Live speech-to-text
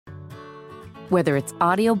Whether it's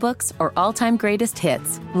audiobooks or all-time greatest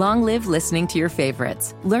hits, long live listening to your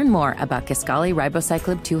favorites. Learn more about Kisqali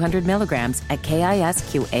Ribociclib 200 milligrams at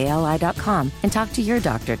KISQALI.com and talk to your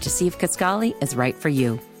doctor to see if Kisqali is right for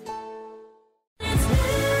you.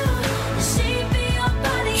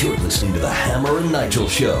 You're listening to the Hammer and Nigel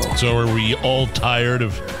Show. So are we all tired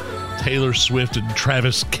of Taylor Swift and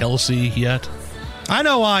Travis Kelce yet? I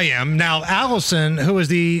know I am. Now, Allison, who is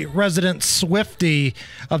the resident Swiftie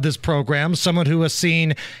of this program, someone who has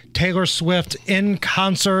seen Taylor Swift in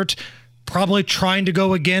concert, probably trying to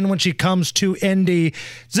go again when she comes to Indy.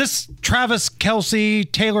 Does this Travis Kelce,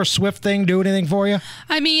 Taylor Swift thing do anything for you?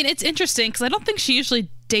 I mean, it's interesting because I don't think she usually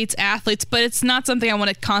dates athletes, but it's not something I want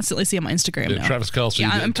to constantly see on my Instagram now. Travis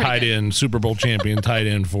Kelce, tight end, Super Bowl champion, tight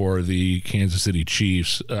end for the Kansas City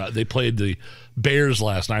Chiefs. They played the Bears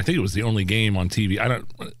last night. I think it was the only game on TV. I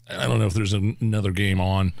don't know if there's another game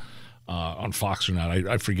on Fox or not.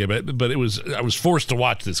 I forget, but I was forced to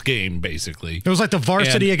watch this game, basically. It was like the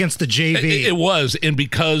varsity against the JV. It was, and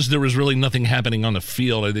because there was really nothing happening on the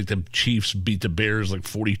field, I think the Chiefs beat the Bears like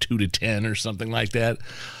 42-10 or something like that.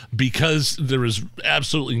 Because there was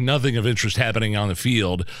absolutely nothing of interest happening on the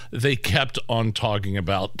field, they kept on talking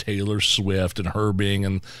about Taylor Swift and her being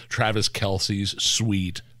in Travis Kelce's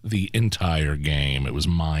suite the entire game. It was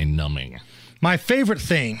mind-numbing. My favorite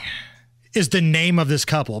thing is the name of this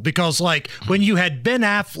couple, because like when you had Ben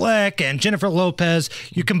Affleck and Jennifer Lopez,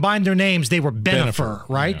 you combined their names, they were Bennifer,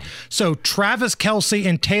 right? Yeah. So Travis Kelce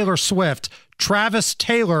and Taylor Swift, Travis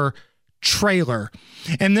Taylor Trailer.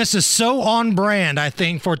 And this is so on brand, I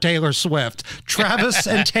think, for Taylor Swift. Travis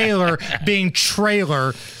and Taylor being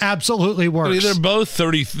Trailer absolutely works. I mean, they're both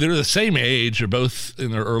 30. They're the same age. They're both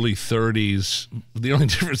in their early 30s. The only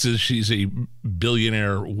difference is she's a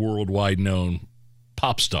billionaire, worldwide known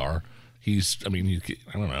pop star. I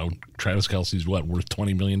don't know, Travis Kelce's worth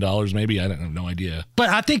 $20 million maybe? I have no idea. But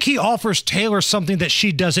I think he offers Taylor something that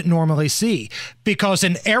she doesn't normally see, because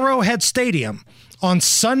in Arrowhead Stadium on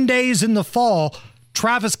Sundays in the fall,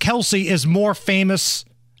 Travis Kelce is more famous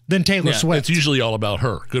than Taylor Swift. It's usually all about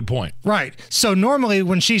her. Good point. Right. So normally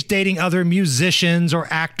when she's dating other musicians or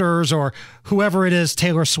actors or whoever it is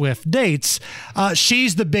Taylor Swift dates,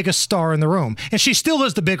 she's the biggest star in the room. And she still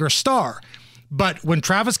is the bigger star. But when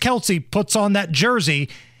Travis Kelce puts on that jersey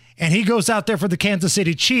and he goes out there for the Kansas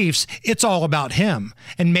City Chiefs, it's all about him.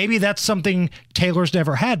 And maybe that's something Taylor's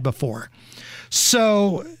never had before.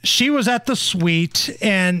 So she was at the suite,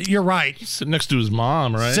 and you're right. Sitting next to his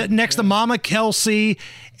mom, right? Sitting next to Mama Kelce,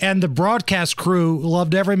 and the broadcast crew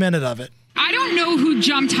loved every minute of it. I don't know who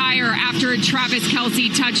jumped higher after a Travis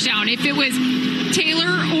Kelce touchdown. If it was Taylor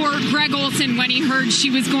or Greg Olsen when he heard she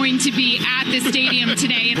was going to be at the stadium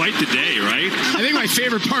today. Quite the day, right? I think my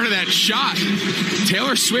favorite part of that shot,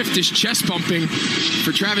 Taylor Swift is chest bumping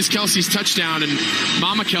for Travis Kelce's touchdown, and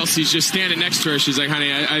Mama Kelce's just standing next to her. She's like,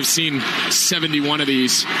 honey, I've seen 71 of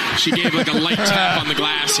these. She gave like a light tap on the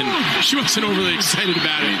glass, and she wasn't overly excited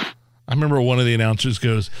about it. I remember one of the announcers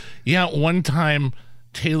goes, yeah, one time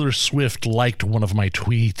Taylor Swift liked one of my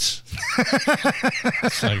tweets.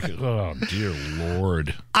 It's like, oh, dear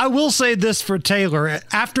Lord. I will say this for Taylor.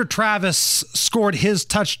 After Travis scored his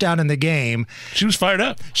touchdown in the game, she was fired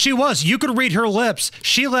up. She was. You could read her lips.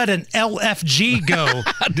 She let an LFG go.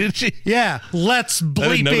 Did she? Yeah. Let's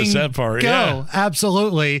bleeping that part. Go. Yeah.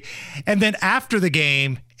 Absolutely. And then after the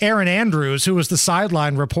game, Aaron Andrews, who was the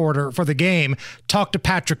sideline reporter for the game, talked to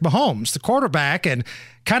Patrick Mahomes, the quarterback, and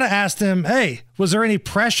kind of asked him, hey, was there any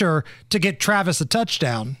pressure to get Travis a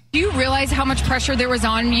touchdown? Do you realize how much pressure there was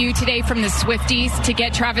on you today from the Swifties to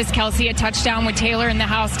get Travis Kelce a touchdown with Taylor in the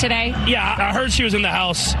house today? Yeah, I heard she was in the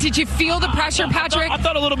house. Did you feel the pressure, Patrick? I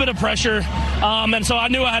thought a little bit of pressure, and so I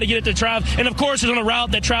knew I had to get it to Trav. And, of course, it's on a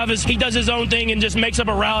route that Travis, he does his own thing and just makes up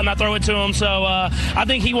a route, and I throw it to him. So I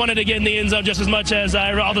think he wanted to get in the end zone just as much as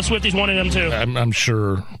all the Swifties wanted him to.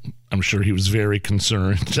 I'm sure he was very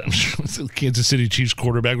concerned. I'm sure the Kansas City Chiefs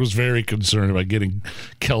quarterback was very concerned about getting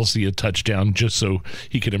Kelce a touchdown just so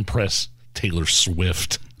he could impress Taylor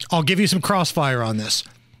Swift. I'll give you some crossfire on this.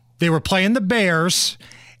 They were playing the Bears,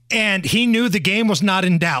 and he knew the game was not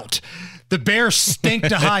in doubt. The Bears stink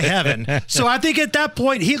to high heaven. So I think at that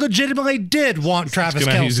point, he legitimately did want Travis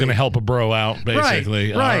Kelce. He's going to help a bro out,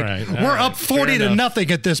 basically. Right. We're up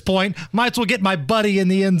 40-0 at this point. Might as well get my buddy in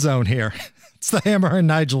the end zone here. It's the Hammer and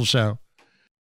Nigel Show.